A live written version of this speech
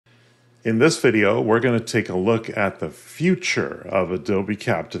In this video, we're going to take a look at the future of Adobe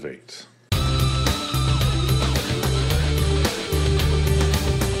Captivate.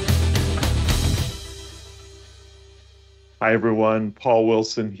 Hi everyone, Paul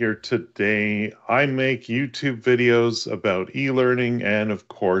Wilson here today. I make YouTube videos about e-learning and of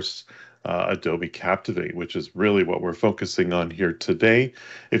course Adobe Captivate, which is really what we're focusing on here today.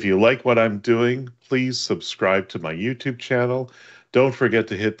 If you like what I'm doing, please subscribe to my YouTube channel. Don't forget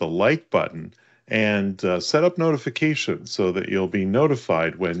to hit the like button and set up notifications so that you'll be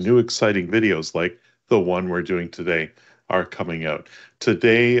notified when new exciting videos like the one we're doing today are coming out.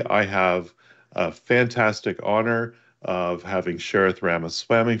 Today I have a fantastic honor of having Shareth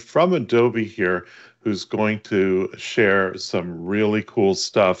Ramaswamy from Adobe here, who's going to share some really cool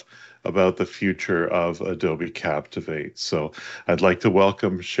stuff about the future of Adobe Captivate. So I'd like to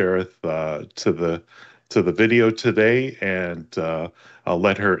welcome Shareth to the video today, and I'll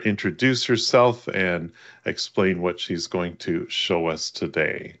let her introduce herself and explain what she's going to show us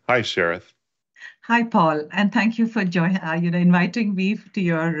today. Hi, Shareth. Hi, Paul, and thank you for inviting me to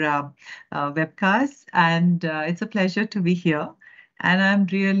your webcast. And it's a pleasure to be here. And I'm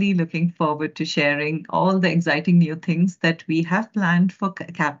really looking forward to sharing all the exciting new things that we have planned for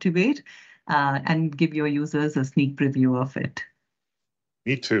Captivate and give your users a sneak preview of it.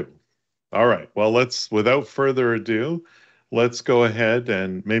 Me too. All right. Well, without further ado, let's go ahead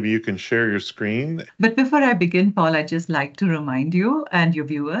and maybe you can share your screen. But before I begin, Paul, I'd just like to remind you and your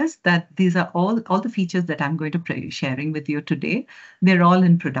viewers that these are all the features that I'm going to be sharing with you today. They're all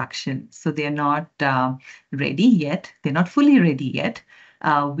in production, so they're not ready yet. They're not fully ready yet.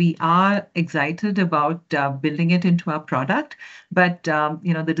 We are excited about building it into our product, but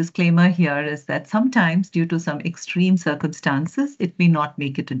the disclaimer here is that sometimes, due to some extreme circumstances, it may not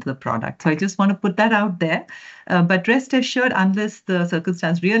make it into the product. So I just want to put that out there. But rest assured, unless the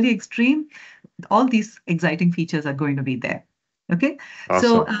circumstance really extreme, all these exciting features are going to be there. Okay,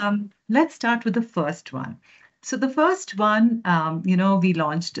 Awesome. so let's start with the first one. So the first one, we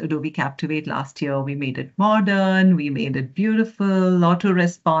launched Adobe Captivate last year. We made it modern, we made it beautiful,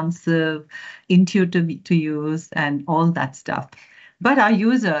 auto-responsive, intuitive to use, and all that stuff. But our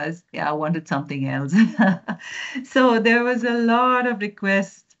users, wanted something else. So there was a lot of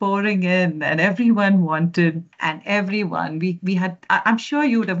requests pouring in, and everyone wanted, and everyone we had. I'm sure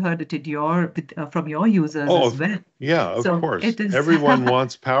you would have heard it from your users Oh, as well. yeah, of So course. it is. Everyone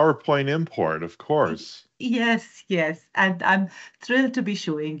wants PowerPoint import, of course. Yes, yes. And I'm thrilled to be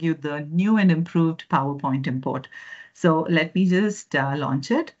showing you the new and improved PowerPoint import. So let me just launch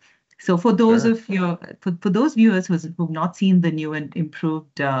it. So for those Sure. of you, for those viewers who've not seen the new and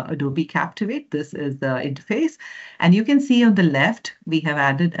improved Adobe Captivate, this is the interface. And you can see on the left, we have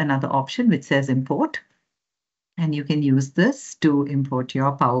added another option which says import. And you can use this to import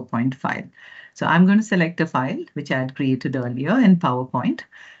your PowerPoint file. So I'm going to select a file which I had created earlier in PowerPoint.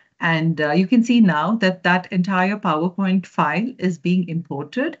 And you can see now that that entire PowerPoint file is being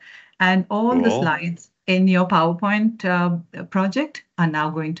imported, and all the Cool. slides in your PowerPoint project are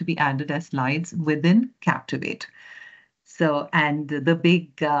now going to be added as slides within Captivate. So, and the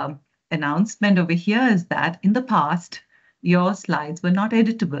big announcement over here is that in the past, your slides were not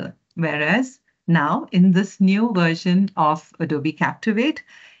editable, whereas now in this new version of Adobe Captivate,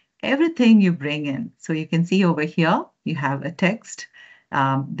 everything you bring in. So you can see over here, you have a text,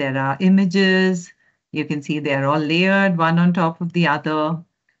 there are images. You can see they're all layered, one on top of the other.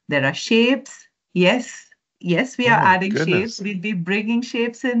 There are shapes. Yes, yes, we Oh are my adding shapes. goodness. We'll be bringing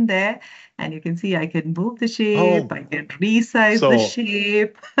shapes in there. And you can see I can move the shape. Oh, I can resize the so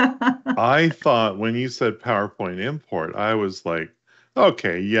shape. I thought when you said PowerPoint import, I was like,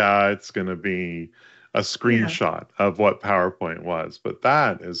 okay, yeah, it's going to be a Yeah. screenshot of what PowerPoint was, but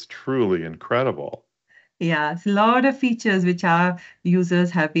that is truly incredible. Yeah, it's a lot of features which our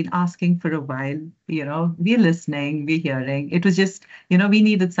users have been asking for a while. We're listening, we're hearing. It was just, we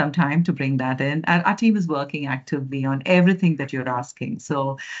needed some time to bring that in. Our team is working actively on everything that you're asking.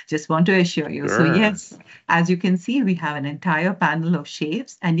 So just want to assure you. So Sure. yes, as you can see, we have an entire panel of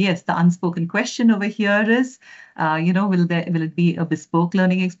shapes. And yes, the unspoken question over here is, will it be a bespoke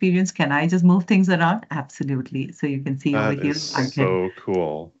learning experience? Can I just move things around? Absolutely. So you can see over That here, is so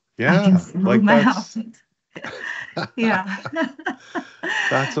cool. I can Yeah, move my house. Yeah.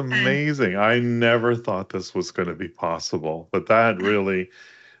 that's And amazing. I never thought this was going to be possible, but that really,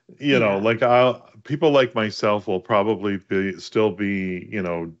 yeah, like people like myself will probably still be,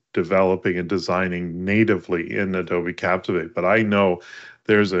 developing and designing natively in Adobe Captivate. But I know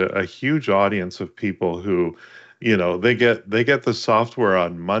there's a huge audience of people who, they get the software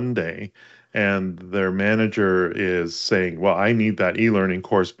on Monday and their manager is saying, well, I need that e-learning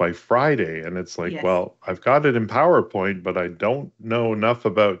course by Friday. And it's like, Yes. well, I've got it in PowerPoint, but I don't know enough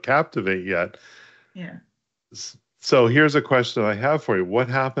about Captivate yet. Yeah. So here's a question I have for you. What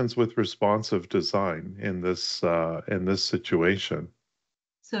happens with responsive design in this situation?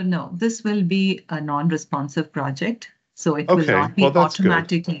 So no, this will be a non-responsive project. So it will Okay, not well, be that's good.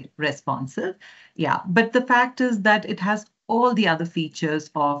 automatically responsive. Yeah, but the fact is that it has all the other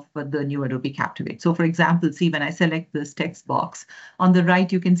features of the new Adobe Captivate. So for example, see when I select this text box, on the right,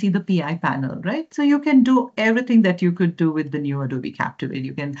 you can see the PI panel, right? So you can do everything that you could do with the new Adobe Captivate.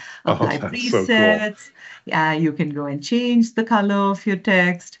 You can Oh, apply that's so cool. presets. Yeah, you can go and change the color of your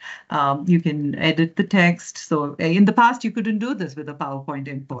text. You can edit the text. So in the past, you couldn't do this with a PowerPoint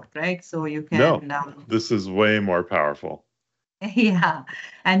import, right? So you No, can, this is way more powerful. yeah,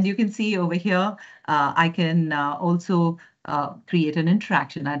 and you can see over here, I can also create an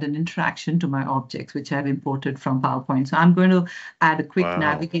interaction, add an interaction to my objects, which I've imported from PowerPoint. So I'm going to add a quick Wow.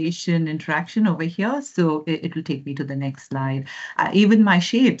 navigation interaction over here. So it will take me to the next slide. Even my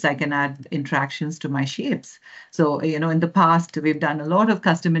shapes, I can add interactions to my shapes. So, in the past, we've done a lot of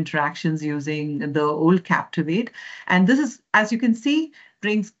custom interactions using the old Captivate. And this is, as you can see,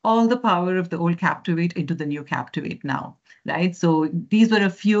 brings all the power of the old Captivate into the new Captivate now, right? So these were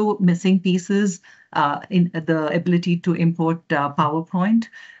a few missing pieces in the ability to import PowerPoint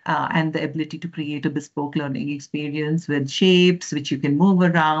and the ability to create a bespoke learning experience with shapes, which you can move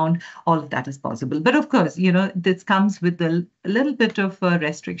around. All of that is possible. But of course, this comes with a little bit of a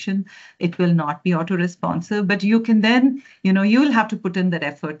restriction. It will not be auto-responsive, but you can then, you'll have to put in that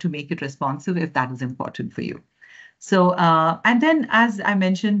effort to make it responsive if that is important for you. So, and then as I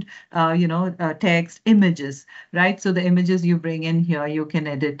mentioned, text, images, right? So the images you bring in here, you can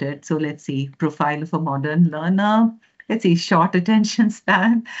edit it. So let's see, profile of a modern learner. Let's see, short attention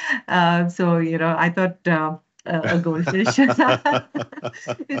span. So, I thought a goldfish.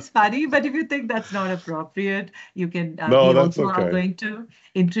 It's funny, but if you think that's not appropriate, you can, No, we that's also are okay. going to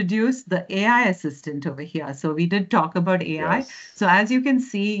introduce the AI assistant over here. So we did talk about AI. Yes. So as you can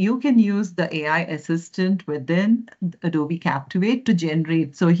see, you can use the AI assistant within Adobe Captivate to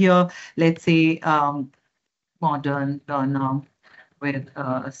generate. So here, let's say modern learner with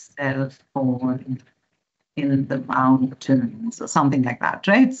a cell phone in the mountains or something like that,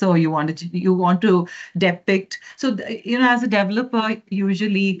 right? So you want to depict. So as a developer,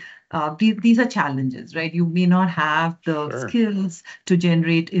 usually these are challenges, right? You may not have the Sure. skills to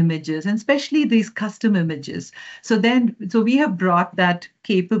generate images, and especially these custom images. So we have brought that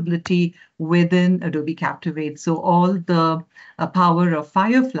capability within Adobe Captivate. So all the power of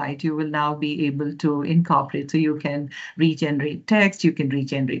Fireflight, you will now be able to incorporate. So you can regenerate text, you can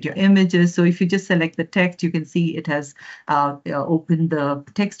regenerate your images. So if you just select the text, you can see it has opened the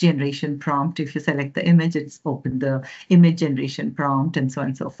text generation prompt. If you select the image, it's opened the image generation prompt, and so on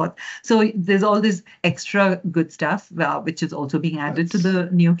and so forth. So there's all this extra good stuff, which is also being added to That's the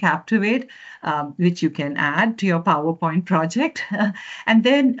new Captivate, which you can add to your PowerPoint project. And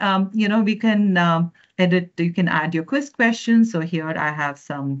then, we can edit, you can add your quiz questions. So here I have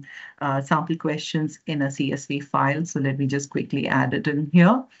some sample questions in a CSV file. So let me just quickly add it in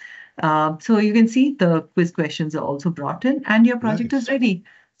here. So you can see the quiz questions are also brought in and your project is nice. ready.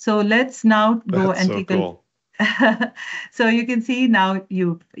 So let's now go That's and so take a cool. so you can see now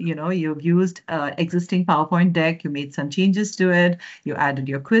you've used existing PowerPoint deck, you made some changes to it, you added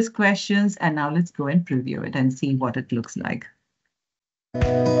your quiz questions, and now let's go and preview it and see what it looks like.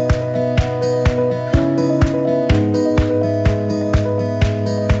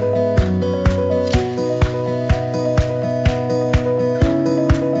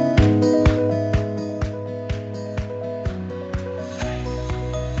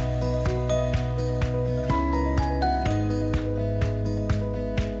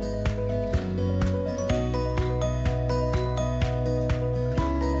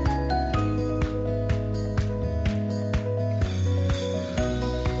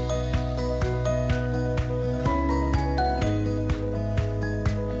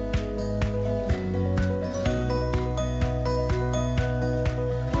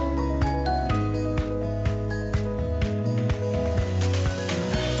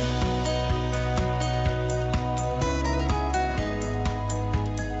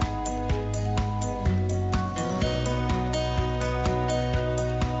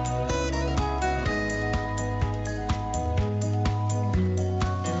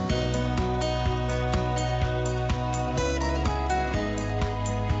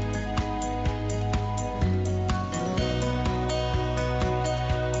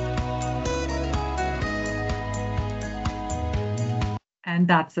 And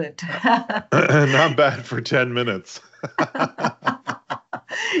that's it. Not bad for 10 minutes.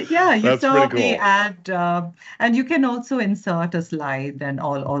 Yeah, you That's pretty saw we cool. add, and you can also insert a slide and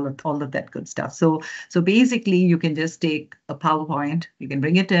all of that good stuff. So basically, you can just take a PowerPoint, you can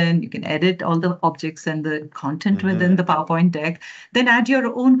bring it in, you can edit all the objects and the content within the PowerPoint deck, then add your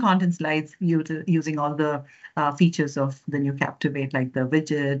own content slides using all the features of the new Captivate, like the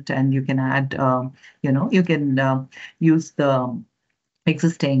widget, and you can add, you can use the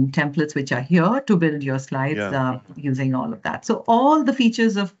existing templates which are here to build your slides Yeah. using all of that. So all the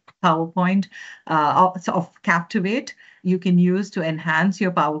features of PowerPoint, of Captivate, you can use to enhance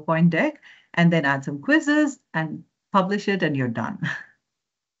your PowerPoint deck and then add some quizzes and publish it and you're done.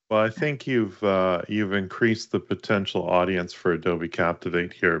 Well, I think you've increased the potential audience for Adobe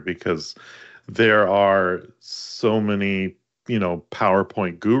Captivate here because there are so many,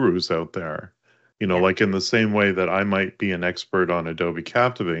 PowerPoint gurus out there. Yeah. Like in the same way that I might be an expert on Adobe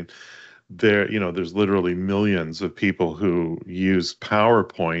Captivate, there's literally millions of people who use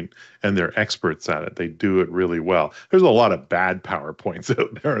PowerPoint and they're experts at it. They do it really well. There's a lot of bad PowerPoints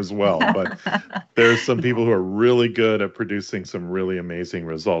out there as well, but there's some people who are really good at producing some really amazing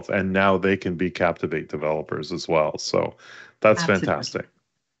results, and now they can be Captivate developers as well. So that's Absolutely. fantastic.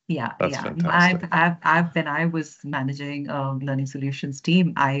 Yeah, That's yeah. I've, fantastic. I've, I've, when I was managing a learning solutions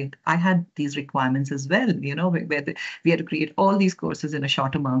team, I had these requirements as well, we had to create all these courses in a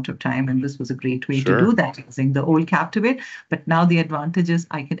short amount of time. And this was a great way to do Sure. that using the old Captivate. But now the advantage is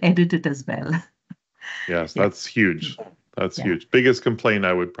I can edit it as well. Yes, Yeah, that's huge. That's yeah. huge. Biggest complaint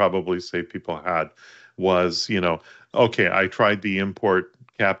I would probably say people had was, okay, I tried the import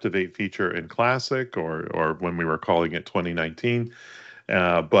Captivate feature in Classic or when we were calling it 2019.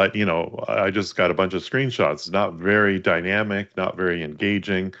 But I just got a bunch of screenshots, not very dynamic, not very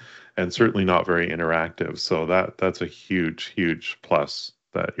engaging, and certainly not very interactive. So that's a huge, huge plus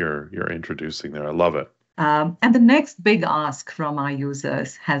that you're introducing there. I love it. And the next big ask from our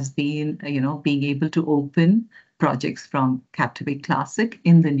users has been, being able to open projects from Captivate Classic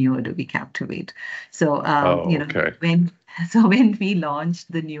in the new Adobe Captivate. So, Oh, okay. when we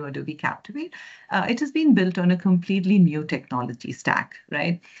launched the new Adobe Captivate, it has been built on a completely new technology stack,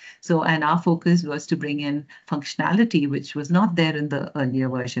 right? So, and our focus was to bring in functionality which was not there in the earlier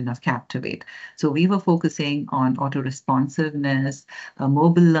version of Captivate. So we were focusing on auto responsiveness,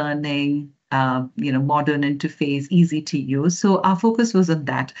 mobile learning, modern interface, easy to use. So our focus was on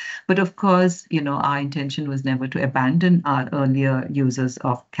that. But of course, our intention was never to abandon our earlier users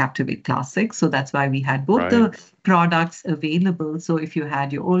of Captivate Classic. So that's why we had both Right. the products available. So if you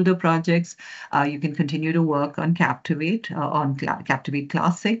had your older projects, you can continue to work on Captivate, Captivate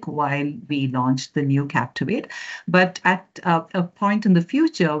Classic while we launched the new Captivate. But at a point in the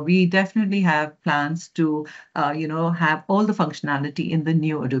future, we definitely have plans to, have all the functionality in the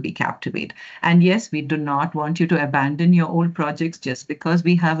new Adobe Captivate. And yes, we do not want you to abandon your old projects just because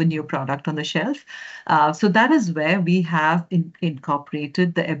we have a new product on the shelf. So that is where we have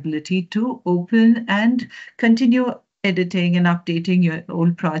incorporated the ability to open and continue editing and updating your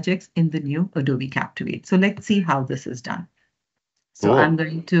old projects in the new Adobe Captivate. So let's see how this is done. So I'm Cool.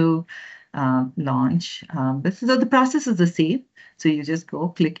 going to launch. So the process is the same. So you just go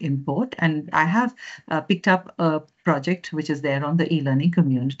click import, and I have picked up a project which is there on the e-learning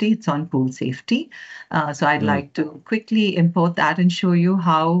community. It's on pool safety. So I'd Mm. like to quickly import that and show you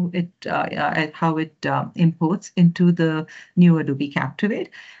how it imports into the new Adobe Captivate.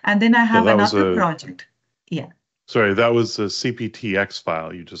 And then I So have that was another a project. Yeah, sorry, that was a CPTX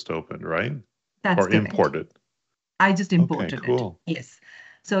file you just opened, right? that's Or correct. imported. I just Okay, imported it. cool. Yes.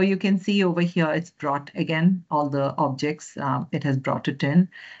 So you can see over here, it's brought again all the objects. It has brought it in.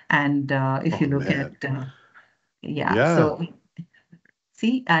 And if Oh you look at, man. yeah, Yeah. so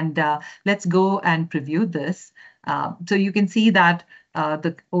see, and let's go and preview this. So you can see that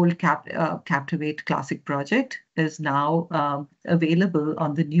the old Captivate Classic project is now available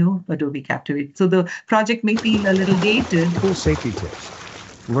on the new Adobe Captivate. So the project may feel a little dated. Pool safety tips.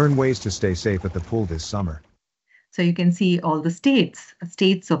 Learn ways to stay safe at the pool this summer. So you can see all the states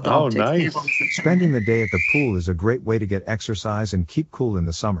of the Oh, objects. They have nice. also come Spending in. the day at the pool is a great way to get exercise and keep cool in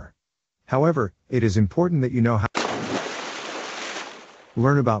the summer. However, it is important that you know how to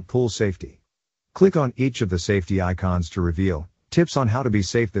learn about pool safety. Click on each of the safety icons to reveal tips on how to be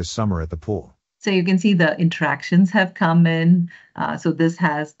safe this summer at the pool. So you can see the interactions have come in. So this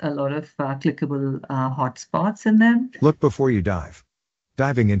has a lot of clickable hotspots in them. Look before you dive.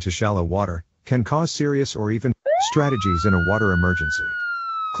 Diving into shallow water can cause serious or even strategies in a water emergency.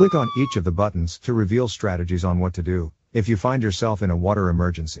 Click on each of the buttons to reveal strategies on what to do if you find yourself in a water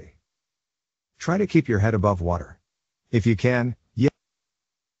emergency. Try to keep your head above water. If you can, yes.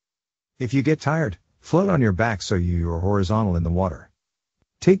 If you get tired, float on your back so you are horizontal in the water.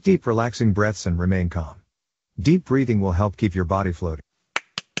 Take deep relaxing breaths and remain calm. Deep breathing will help keep your body floating.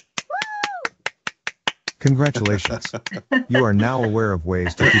 Congratulations. You are now aware of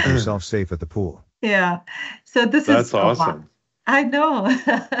ways to keep yourself safe at the pool. Yeah. So this That's is awesome. I know.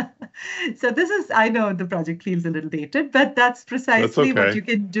 So this is, I know the project feels a little dated, but that's That's precisely what okay. you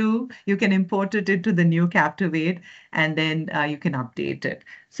can do. You can import it into the new Captivate, and then you can update it.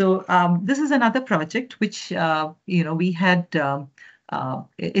 So this is another project which, we had,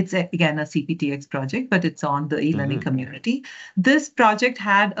 it's again a CPTX project, but it's on the e-learning Hmm. community. This project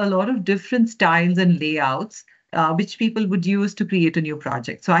had a lot of different styles and layouts which people would use to create a new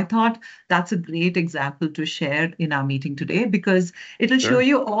project. So I thought that's a great example to share in our meeting today because it'll show Sure.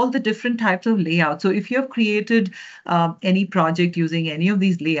 you all the different types of layouts. So if you have created any project using any of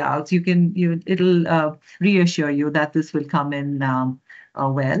these layouts, it'll reassure you that this will come in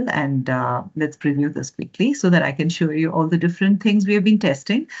well. And let's preview this quickly so that I can show you all the different things we have been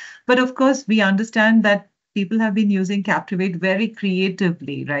testing. But of course, we understand that people have been using Captivate very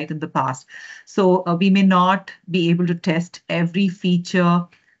creatively, right, in the past. So we may not be able to test every feature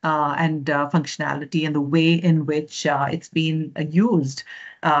and functionality and the way in which it's been used.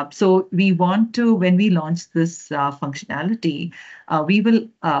 So we want to, when we launch this functionality, we will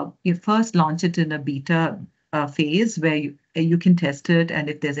first launch it in a beta phase where you can test it, and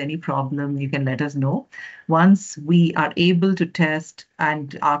if there's any problem, you can let us know. Once we are able to test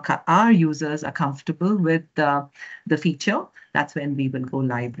and our users are comfortable with the feature, that's when we will go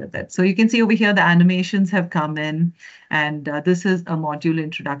live with it. So you can see over here, the animations have come in, and this is a module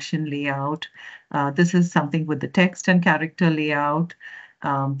introduction layout. This is something with the text and character layout.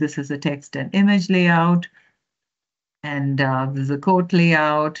 This is a text and image layout. And there's a quote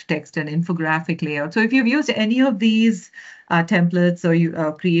layout, text and infographic layout. So if you've used any of these templates or you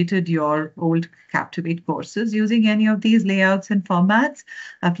created your old Captivate courses using any of these layouts and formats,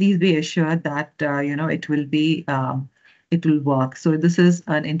 please be assured that it will work. So this is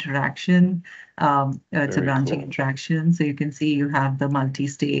an interaction. It's a Very branching cool. interaction. So you can see you have the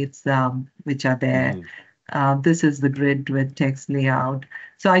multi-states which are there. Hmm. This is the grid with text layout.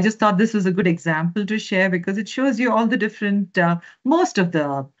 So I just thought this was a good example to share because it shows you all the different, most of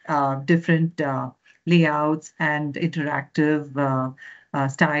the different layouts and interactive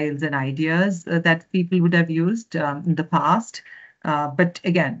styles and ideas that people would have used in the past. But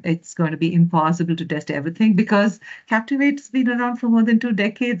again, it's going to be impossible to test everything because Captivate's been around for more than 2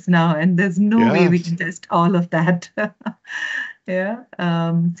 decades now, and there's no way we Yes. can test all of that. Yeah.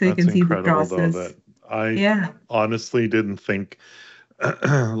 So you That's can see the incredible, though, process. that I Yeah. honestly didn't think,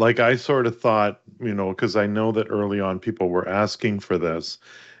 like, I sort of thought, because I know that early on people were asking for this.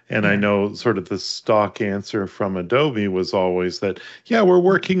 And I Yeah. know sort of the stock answer from Adobe was always that, yeah, we're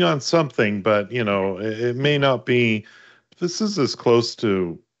working on something, but, it may not be, this is as close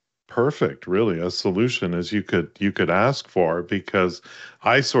to perfect, really, a solution as you could ask for, because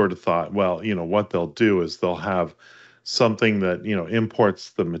I sort of thought, well, what they'll do is they'll have something that, imports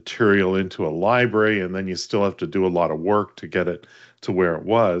the material into a library, and then you still have to do a lot of work to get it to where it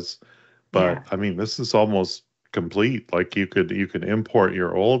was. But Yeah. I mean, this is almost complete. Like you could import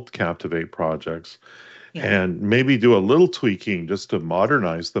your old Captivate projects Yeah. and maybe do a little tweaking just to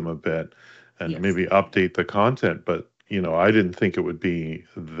modernize them a bit and Yes. maybe update the content. But, I didn't think it would be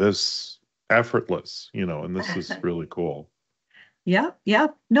this effortless, and this is really cool. Yeah, yeah.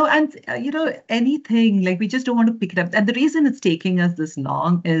 No, and anything like we just don't want to pick it up. And the reason it's taking us this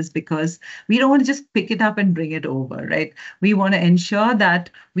long is because we don't want to just pick it up and bring it over, right? We want to ensure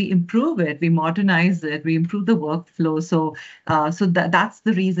that we improve it, we modernize it, we improve the workflow. So that's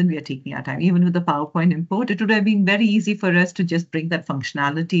the reason we are taking our time. Even with the PowerPoint import, it would have been very easy for us to just bring that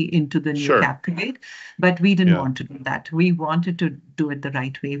functionality into the new Sure. Captivate, but we didn't Yeah. want to do that. We wanted to do it the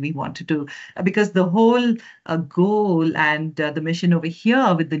right way. We wanted to because the whole goal and the mission over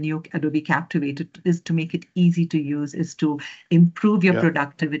here with the new Adobe Captivate is to make it easy to use, is to improve your Yeah.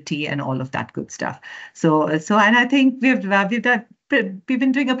 productivity and all of that good stuff. And I think we've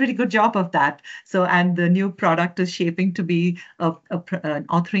been doing a pretty good job of that. So, and the new product is shaping to be an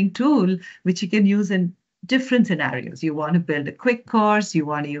authoring tool, which you can use in different scenarios. You want to build a quick course, you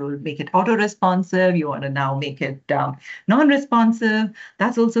want to make it auto-responsive, you want to now make it non-responsive.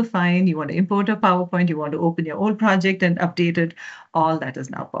 That's also fine. You want to import a PowerPoint, you want to open your old project and update it. All that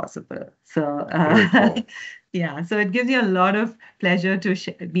is now possible. So Very cool. Yeah, so it gives you a lot of pleasure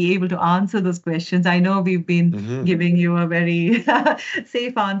to be able to answer those questions. I know we've been giving you a very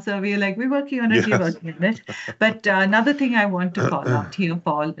safe answer. We're like, we're working on it, we're Yes. working on it. But another thing I want to call out here,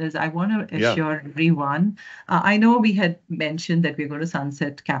 Paul, is I want to Yeah. assure everyone. I know we had mentioned that we're going to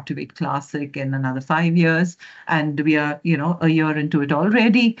sunset Captivate Classic in another 5 years, and we are, a year into it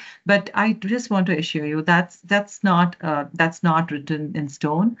already. But I just want to assure you that's not written in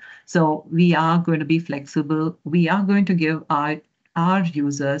stone. So we are going to be flexible. We are going to give our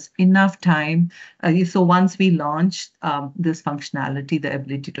users enough time. So once we launch this functionality, the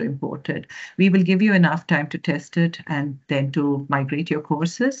ability to import it, we will give you enough time to test it and then to migrate your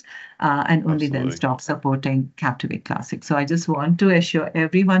courses and only then Absolutely. stop supporting Captivate Classic. So I just want to assure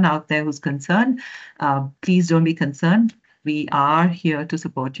everyone out there who's concerned, please don't be concerned. We are here to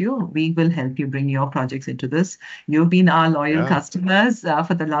support you. We will help you bring your projects into this. You've been our loyal Yeah. customers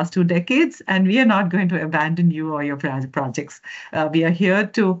for the last 2 decades, and we are not going to abandon you or your projects. We are here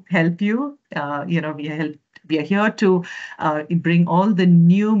to help you. We are here to bring all the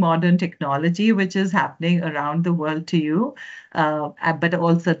new modern technology which is happening around the world to you, but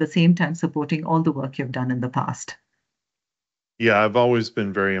also at the same time supporting all the work you've done in the past. Yeah, I've always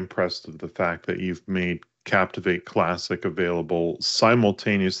been very impressed with the fact that you've made Captivate Classic available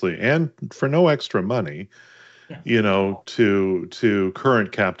simultaneously and for no extra money, Yes. to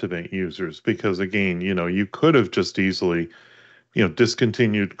current Captivate users. Because again, you could have just easily,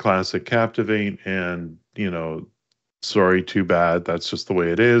 discontinued Classic Captivate and, sorry, too bad. That's just the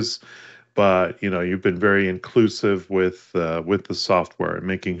way it is. But, you've been very inclusive with the software and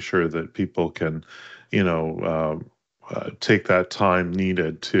making sure that people can, take that time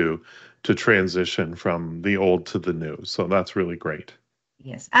needed to transition from the old to the new. So that's really great.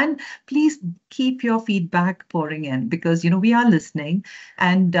 Yes, and please keep your feedback pouring in because we are listening,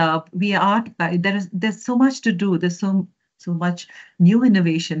 and we are there's so much to do. There's so much new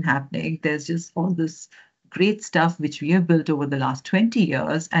innovation happening. There's just all this great stuff which we have built over the last 20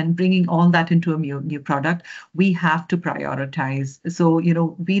 years, and bringing all that into a new product, we have to prioritize. So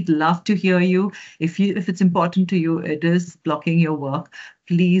we'd love to hear you. If it's important to you, it is blocking your work,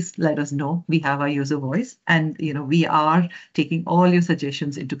 please let us know. We have our user voice, and we are taking all your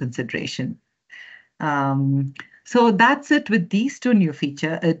suggestions into consideration. So that's it with these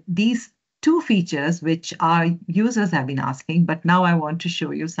these two features which our users have been asking, but now I want to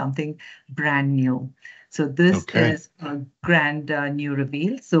show you something brand new. So this Okay. is a grand new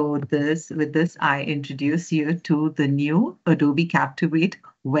reveal. So with this, I introduce you to the new Adobe Captivate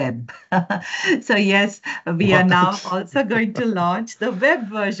Web. So yes, we are now What? also going to launch the web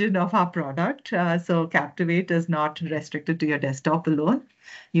version of our product. So Captivate is not restricted to your desktop alone.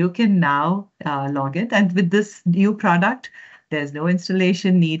 You can now log in. And with this new product, there's no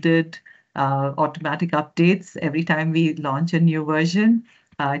installation needed, automatic updates. Every time we launch a new version,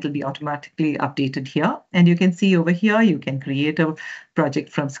 it'll be automatically updated here. And you can see over here, you can create a project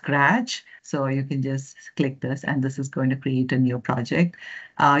from scratch. So you can just click this, and this is going to create a new project.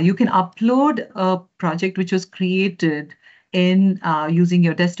 You can upload a project which was created in using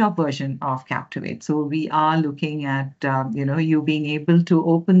your desktop version of Captivate. So we are looking at you being able to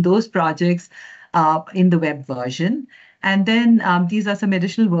open those projects in the web version. And then these are some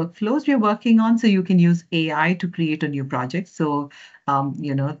additional workflows we're working on. So you can use AI to create a new project. So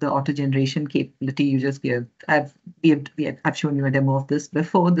the auto generation capability you just give. I've shown you a demo of this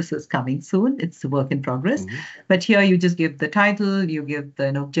before. This is coming soon. It's a work in progress. But here you just give the title, you give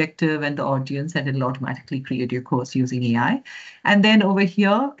the objective and the audience, and it'll automatically create your course using AI. And then over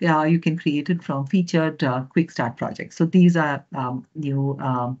here, you can create it from featured quick start projects. So these are new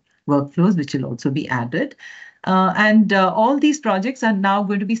workflows which will also be added. And all these projects are now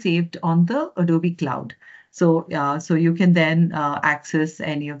going to be saved on the Adobe Cloud. So you can then access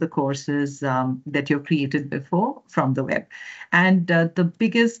any of the courses that you've created before from the web. And the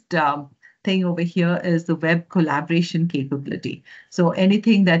biggest thing over here is the web collaboration capability. So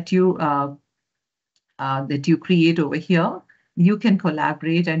anything that you create over here, you can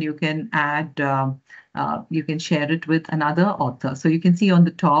collaborate and you can add, you can share it with another author. So you can see on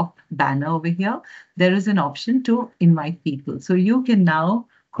the top banner over here, there is an option to invite people. So you can now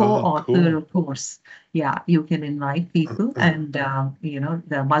co-author a course. Yeah, you can invite people, and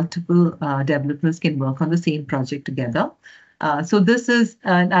the multiple developers can work on the same project together. So this is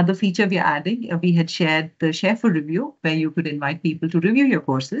another feature we are adding. We had shared the share for review, where you could invite people to review your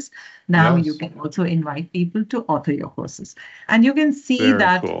courses. Now you can also invite people to author your courses. And you can see Very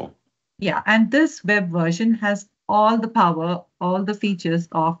that, cool. yeah, and this web version has all the power, all the features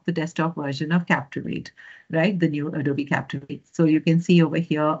of the desktop version of Captivate, right? The new Adobe Captivate. So you can see over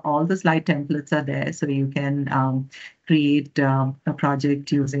here, all the slide templates are there. So you can create a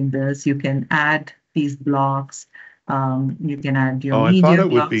project using this. You can add these blocks. You can add your Oh, I thought media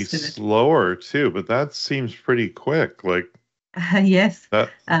it would be blocks to it. slower too, but that seems pretty quick. Like Yes. that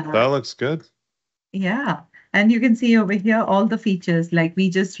Uh, that looks good. Yeah. And you can see over here all the features. Like we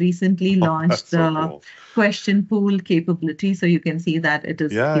just recently Oh, that's launched so the cool. question pool capability. So you can see that it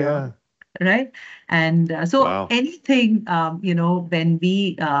is Yeah, here, yeah. right? And so Wow. anything, when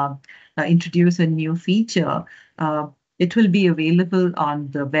we introduce a new feature, uh, it will be available on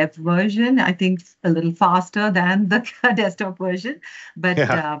the web version. I think a little faster than the desktop version, but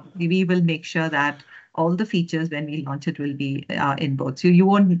Yeah. we will make sure that all the features when we launch it will be in both. So you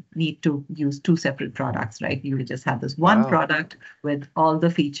won't need to use two separate products, right? You will just have this one Wow. product with all the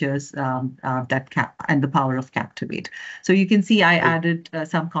features that cap and the power of Captivate. So you can see I It, added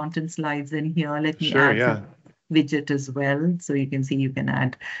some content slides in here. Let me sure, add some yeah. widget as well. So you can see you can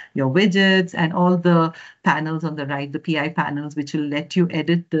add your widgets and all the panels on the right, the PI panels, which will let you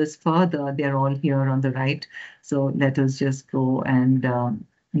edit this further. They're all here on the right. So let us just go and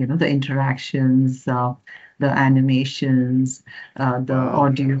the interactions, the animations, the Wow.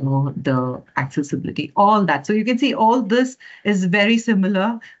 audio, the accessibility, all that. So you can see all this is very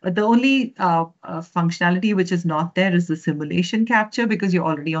similar. The only functionality which is not there is the simulation capture because you're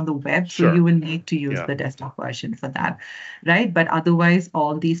already on the web. So you Sure. will need to use Yeah. the desktop version for that, right? But otherwise,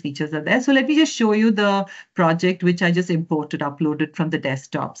 all these features are there. So let me just show you the project which I just imported, uploaded from the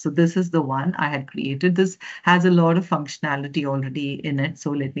desktop. So this is the one I had created. This has a lot of functionality already in it.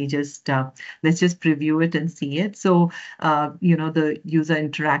 So let me just let's just preview it and see it. So the user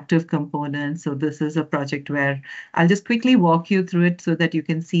interactive component. So this is a project where I'll just quickly walk you through it so that you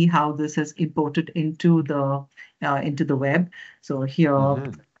can see how this is imported into the web. So here,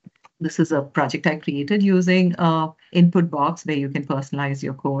 Hmm. this is a project I created using input box where you can personalize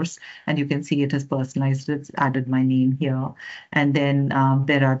your course, and you can see it has personalized. It's added my name here, and then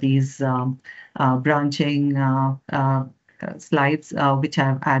there are these branching slides which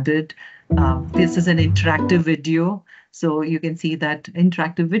I've added. This is an interactive video. So you can see that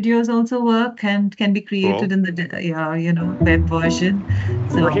interactive videos also work and can be created Cool. in the web version.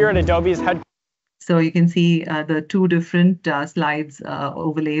 We're here So at Adobe's headquarters. so you can see the two different slides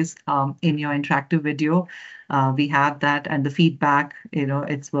overlays in your interactive video. We have that and the feedback,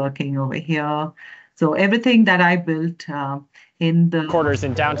 it's working over here. So everything that I built in the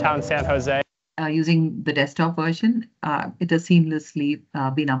In downtown San Jose. using the desktop version, it has seamlessly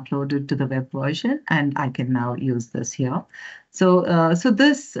been uploaded to the web version, and I can now use this here. So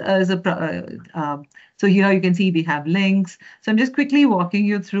this is so here you can see we have links. So I'm just quickly walking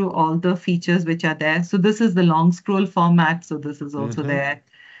you through all the features which are there. So this is the long scroll format. So this is also Hmm. there.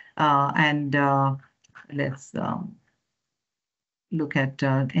 And let's look at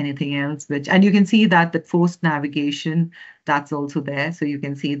anything else, and you can see that the forced navigation, that's also there. So you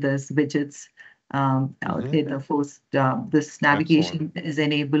can see this widgets out Hmm. in the forced, this Excellent. navigation is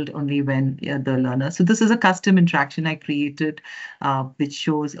enabled only when the learner. So this is a custom interaction I created, which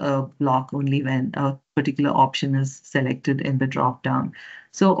shows a block only when a particular option is selected in the drop down.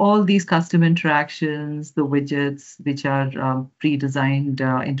 So all these custom interactions, the widgets, which are pre-designed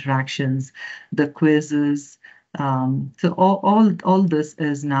interactions, the quizzes, so all this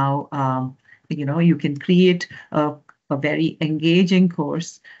is now, you can create a very engaging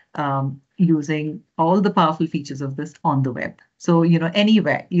course using all the powerful features of this on the web. So,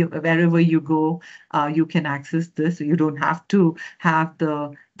 anywhere, wherever you go, you can access this. You don't have to have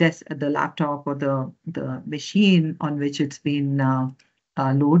the laptop or the machine on which it's been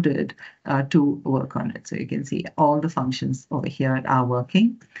loaded to work on it. So you can see all the functions over here are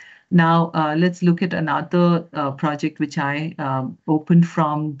working. Now, let's look at another project which I opened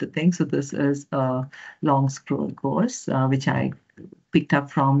from the thing. So this is a long scroll course, which I picked up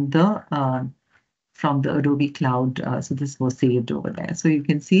from the Adobe Cloud. So this was saved over there. So you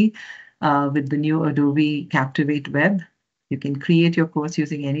can see with the new Adobe Captivate Web, you can create your course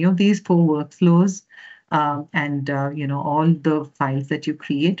using any of these four workflows. And all the files that you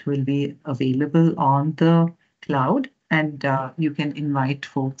create will be available on the cloud, and you can invite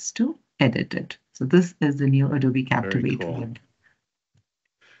folks to edit it. So this is the new Adobe Very Captivate cool. Web.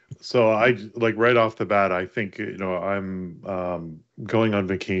 So I like right off the bat, I think, I'm going on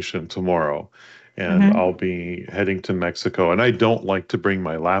vacation tomorrow and Mhm, I'll be heading to Mexico. And I don't like to bring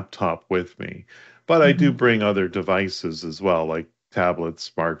my laptop with me, but I do mhm. bring other devices as well, like tablets,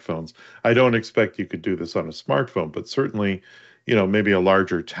 smartphones. I don't expect you could do this on a smartphone, but certainly, maybe a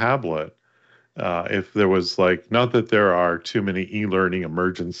larger tablet if there was like, not that there are too many e-learning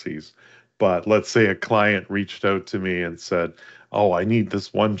emergencies, but let's say a client reached out to me and said, "Oh, I need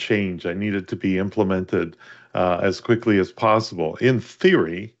this one change. I need it to be implemented as quickly as possible." In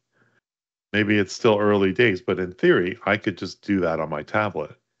theory, maybe it's still early days, but in theory, I could just do that on my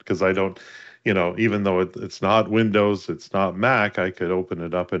tablet because I don't, even though it's not Windows, it's not Mac, I could open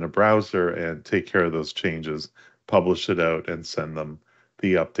it up in a browser and take care of those changes, publish it out, and send them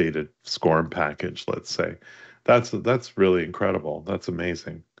the updated SCORM package, let's say. That's really incredible. That's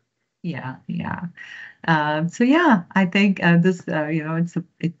amazing. Yeah, yeah. So yeah, I think this,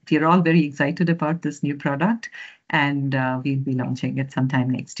 we're all very excited about this new product, and we'll be launching it sometime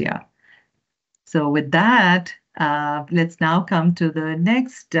next year. So with that, let's now come to the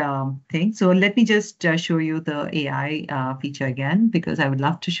next thing. So let me just show you the AI feature again, because I would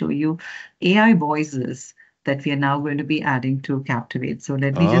love to show you AI voices that we are now going to be adding to Captivate. So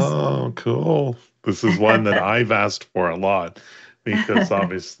let me just. Oh, cool. This is one that I've asked for a lot because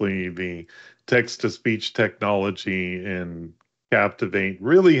obviously the text-to-speech technology in Captivate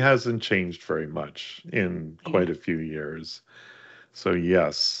really hasn't changed very much in quite a few years. So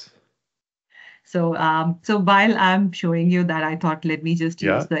yes. So while I'm showing you that, I thought let me just use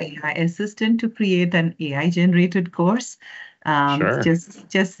Yeah, the AI assistant to create an AI generated course, sure.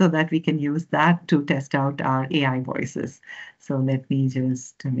 just so that we can use that to test out our AI voices. So let me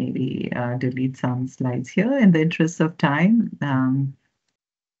just maybe delete some slides here in the interest of time,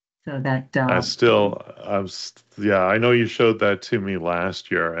 so that Yeah, I know you showed that to me last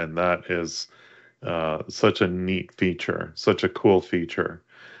year, and that is such a neat feature, such a cool feature.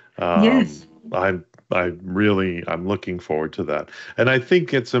 Um, yes. I'm looking forward to that. And I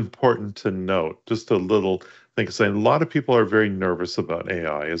think it's important to note just a little thing, saying a lot of people are very nervous about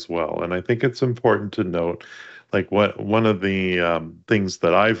AI as well. And I think it's important to note, like what one of the things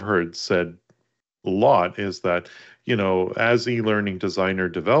that I've heard said a lot is that, as e-learning designer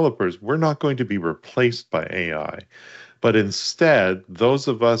developers, we're not going to be replaced by AI. But instead, those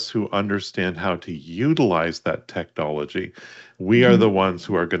of us who understand how to utilize that technology, we are Mhm. the ones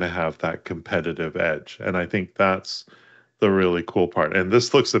who are going to have that competitive edge. And I think that's the really cool part. And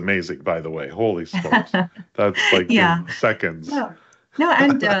this looks amazing, by the way. Holy smokes. That's like Yeah. in seconds. No, no,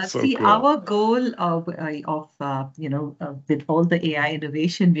 and That's so see, cool. our goal with all the AI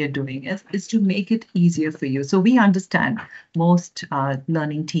innovation we are doing is to make it easier for you. So we understand most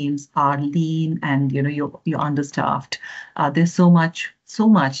learning teams are lean, and you're understaffed. There's so much.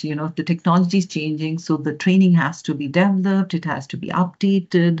 The technology is changing, so the training has to be developed, it has to be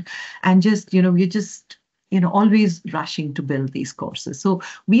updated, and just we're just always rushing to build these courses. So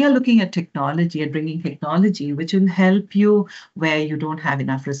we are looking at technology and bringing technology which will help you where you don't have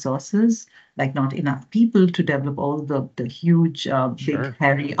enough resources, like not enough people to develop all the huge, big, Sure.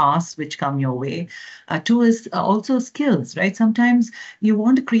 hairy asks which come your way. Two is also skills, right? Sometimes you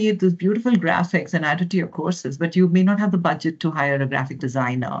want to create those beautiful graphics and add it to your courses, but you may not have the budget to hire a graphic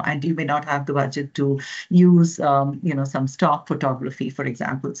designer, and you may not have the budget to use, some stock photography, for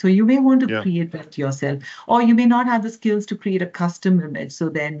example. So you may want to Yeah. create that yourself, or you may not have the skills to create a custom image. So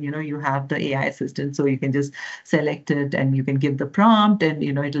then, you have the AI assistant, so you can just select it and you can give the prompt, and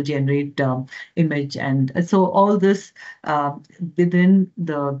it'll generate image. And so all this within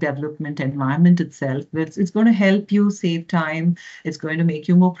the development environment itself, it's going to help you save time. It's going to make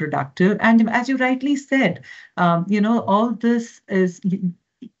you more productive. And as you rightly said, all this is.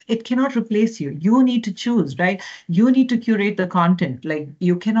 It cannot replace you. You need to choose, right? You need to curate the content. Like,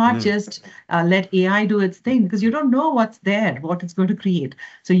 you cannot Mhm. just let AI do its thing, because you don't know what's there, what it's going to create.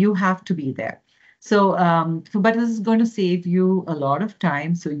 So you have to be there. But this is going to save you a lot of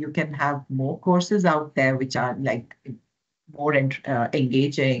time, so you can have more courses out there which are like more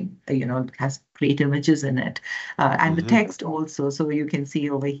engaging, has great images in it, and the Mhm. text also. So you can see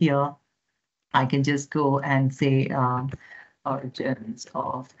over here, I can just go and say origins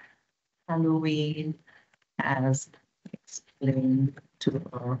of Halloween as explained to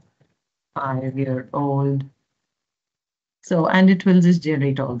a 5-year-old. So, and it will just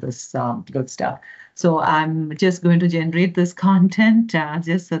generate all this good stuff. So I'm just going to generate this content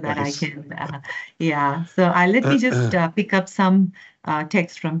just so that I Nice. can, yeah. So let me just pick up some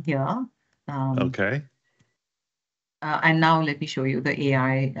text from here. Um, Okay. and now let me show you the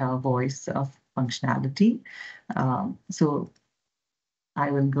AI voice of functionality. So I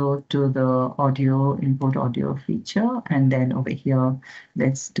will go to the audio, import audio feature, and then over here,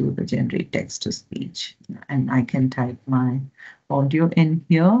 let's do the generate text to speech. And I can type my audio in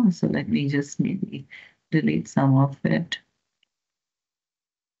here. So let me just maybe delete some of it.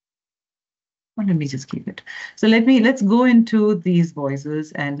 Or let me just keep it. So let's go into these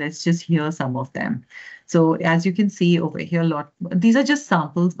voices and let's just hear some of them. So as you can see over here, these are just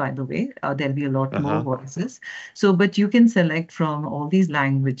samples, by the way. There'll be a lot more voices. So, but you can select from all these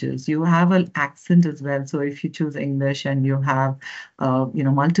languages. You have an accent as well. So if you choose English and you have,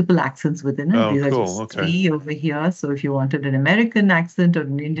 multiple accents within it, Oh, these are cool. just Okay. 3 over here. So if you wanted an American accent or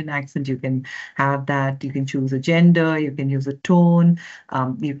an Indian accent, you can have that. You can choose a gender. You can use a tone.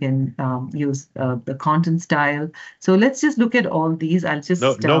 You can use the content style. So let's just look at all these. I'll just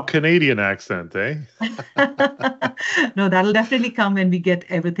No Canadian accent, eh? No, that'll definitely come when we get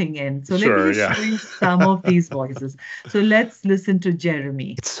everything in. So let me Sure, just yeah. show you some of these voices. So let's listen to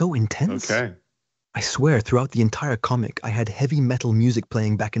Jeremy. It's so intense. Okay. I swear, throughout the entire comic, I had heavy metal music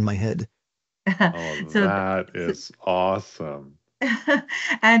playing back in my head. Oh, that is awesome.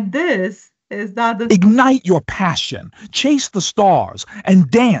 And this is the other. Ignite your passion, chase the stars, and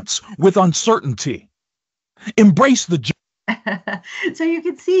dance with uncertainty. Embrace the So you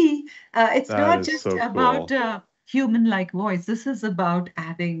can see it's That not is just so about cool. human-like voice. This is about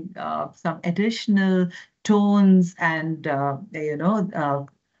adding some additional tones and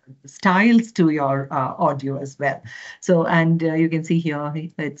styles to your audio as well. So, and you can see here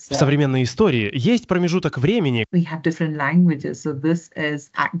it's В современной истории есть промежуток времени, we have different languages. So this is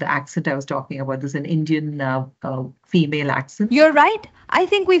the accent I was talking about. This is an Indian female accent. You're right. I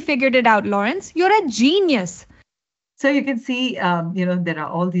think we figured it out, Lawrence. You're a genius. So you can see, there are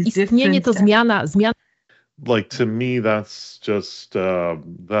all these Istnienie different. to zmiana. Like, to me, that's just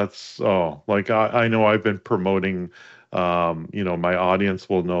like I know I've been promoting, my audience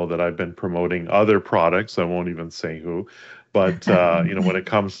will know that I've been promoting other products. I won't even say who, but when it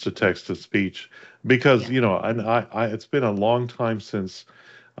comes to text to speech, because and I it's been a long time since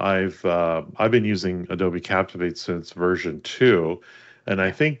I've been using Adobe Captivate since version 2. And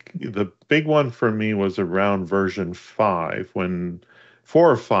I think the big one for me was around version 5, when 4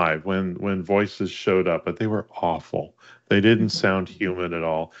 or 5, when voices showed up, but they were awful. They didn't sound human at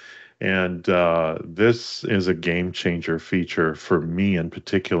all. And this is a game changer feature for me in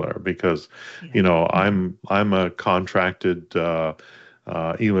particular, because I'm a contracted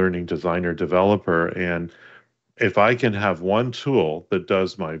e-learning designer developer, and if I can have one tool that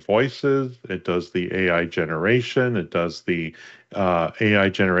does my voices, it does the AI generation, it does the AI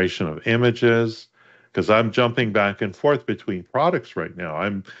generation of images, because I'm jumping back and forth between products right now.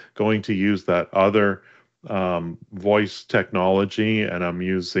 I'm going to use that other voice technology, and I'm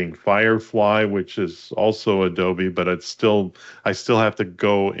using Firefly, which is also Adobe, but I still have to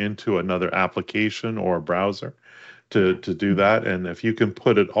go into another application or browser to do that. And if you can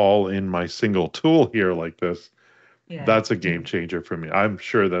put it all in my single tool here like this, that's a game changer for me. I'm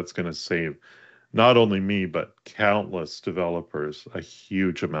sure that's going to save not only me, but countless developers a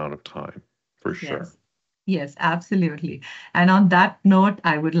huge amount of time, for sure. Yes, absolutely. And on that note,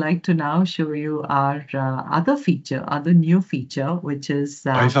 I would like to now show you our other new feature, which is...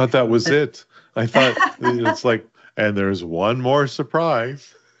 I thought that was it. I thought it's like, and there's one more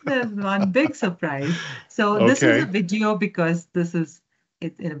surprise. There's one big surprise. So this is a video, because it's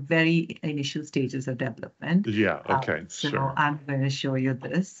in a very initial stages of development. Yeah, okay, So sure. I'm going to show you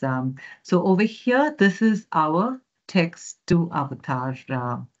this. So over here, this is our text to avatar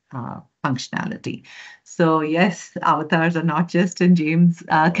functionality. So yes, avatars are not just in James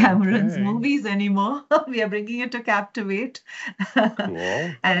Cameron's movies anymore. We are bringing it to Captivate.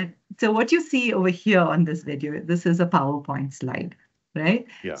 Cool. And so what you see over here on this video, this is a PowerPoint slide. Right?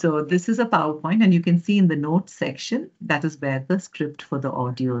 Yeah. So this is a PowerPoint, and you can see in the notes section, that is where the script for the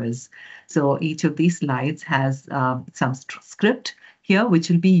audio is. So each of these slides has some script here, which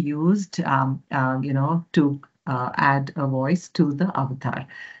will be used, to add a voice to the avatar.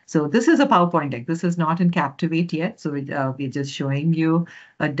 So this is a PowerPoint deck. This is not in Captivate yet. So we're just showing you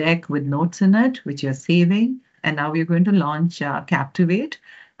a deck with notes in it, which you're saving. And now we're going to launch Captivate.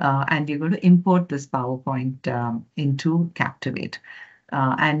 And you're going to import this PowerPoint into Captivate.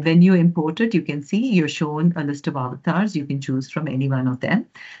 And when you import it, you can see you're shown a list of avatars. You can choose from any one of them.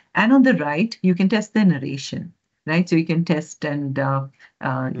 And on the right, you can test the narration, right? So you can test and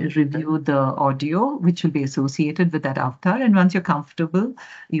review the audio, which will be associated with that avatar. And once you're comfortable,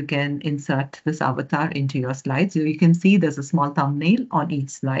 you can insert this avatar into your slides. So you can see there's a small thumbnail on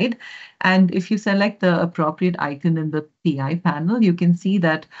each slide. And if you select the appropriate icon in the PI panel, you can see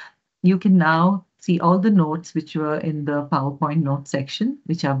that you can now see all the notes which were in the PowerPoint notes section,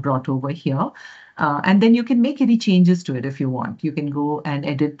 which are brought over here. And then you can make any changes to it if you want. You can go and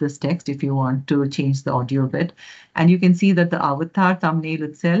edit this text if you want to change the audio bit. And you can see that the avatar thumbnail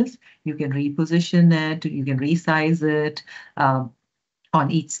itself, you can reposition it, you can resize it. on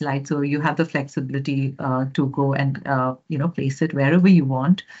each slide. So you have the flexibility to go and place it wherever you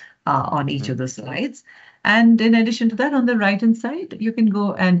want on each of the slides. And in addition to that, on the right-hand side, you can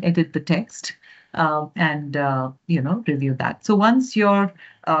go and edit the text and review that. So once you're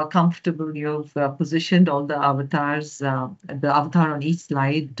comfortable, you've positioned all the avatars, the avatar on each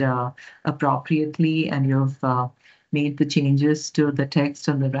slide appropriately, and you've made the changes to the text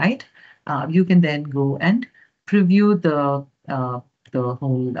on the right, you can then go and preview the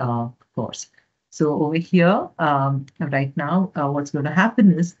whole course. So over here, right now, what's going to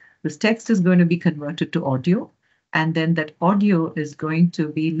happen is this text is going to be converted to audio, and then that audio is going to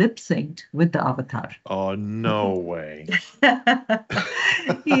be lip synced with the avatar. Oh, no way.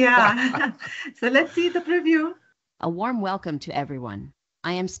 Yeah. So let's see the preview. A warm welcome to everyone.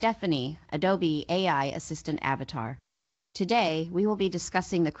 I am Stephanie, Adobe AI Assistant Avatar. Today, we will be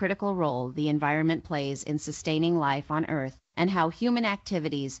discussing the critical role the environment plays in sustaining life on Earth and how human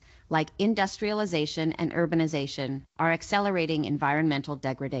activities like industrialization and urbanization are accelerating environmental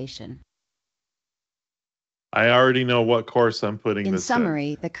degradation. I already know what course I'm putting In this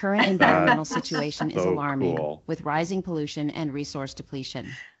summary, the current environmental situation is so alarming, cool. with rising pollution and resource depletion.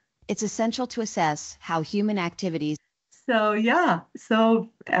 It's essential to assess how human activities. So yeah, so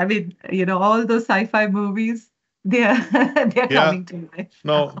I mean, all those sci-fi movies, they're coming to life.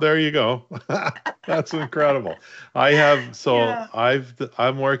 No, there you go. That's incredible. I'm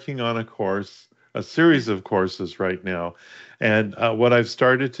working on a series of courses right now. And what I've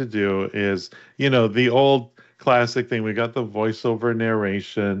started to do is, the old classic thing, we got the voiceover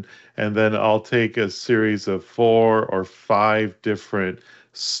narration, and then I'll take a series of 4 or 5 different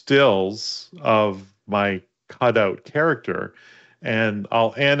stills of my cutout character, and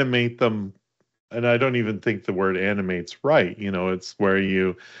I'll animate them. And I don't even think the word animate's right. It's where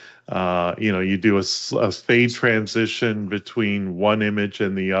you do a fade transition between one image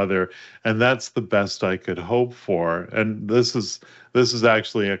and the other, and that's the best I could hope for. And this is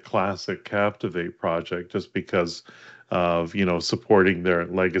actually a classic Captivate project, just because of supporting their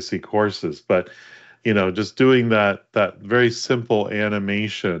legacy courses. But just doing that very simple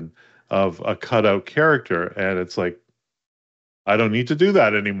animation of a cutout character, and it's like, I don't need to do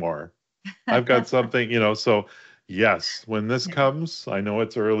that anymore. I've got something, so yes, when this comes, I know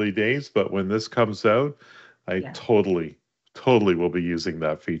it's early days, but when this comes out, I totally will be using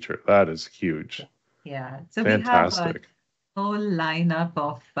that feature. That is huge. Yeah. So fantastic. We have a whole lineup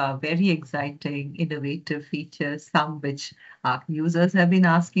of very exciting, innovative features, some which our users have been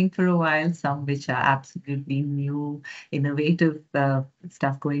asking for a while, some which are absolutely new, innovative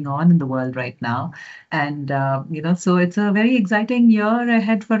stuff going on in the world right now. And, so it's a very exciting year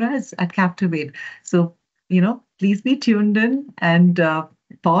ahead for us at Captivate. So, please be tuned in. And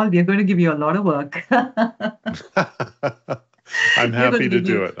Paul, we're going to give you a lot of work. I'm happy to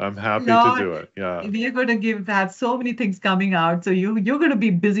do it. I'm happy to do it. Yeah. We're going to have so many things coming out. So you're going to be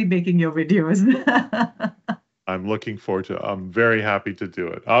busy making your videos. I'm looking forward to it. I'm very happy to do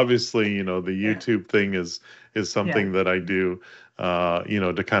it. Obviously, the YouTube thing is something that I do,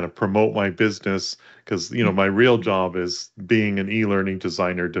 to kind of promote my business, because, my real job is being an e-learning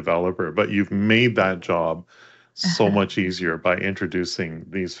designer developer. But you've made that job so much easier by introducing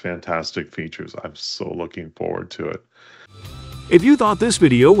these fantastic features. I'm so looking forward to it. If you thought this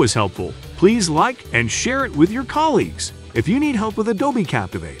video was helpful, please like and share it with your colleagues. If you need help with Adobe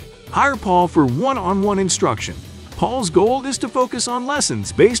Captivate, hire Paul for one-on-one instruction. Paul's goal is to focus on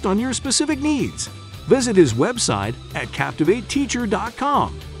lessons based on your specific needs. Visit his website at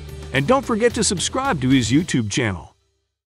captivateteacher.com. And don't forget to subscribe to his YouTube channel.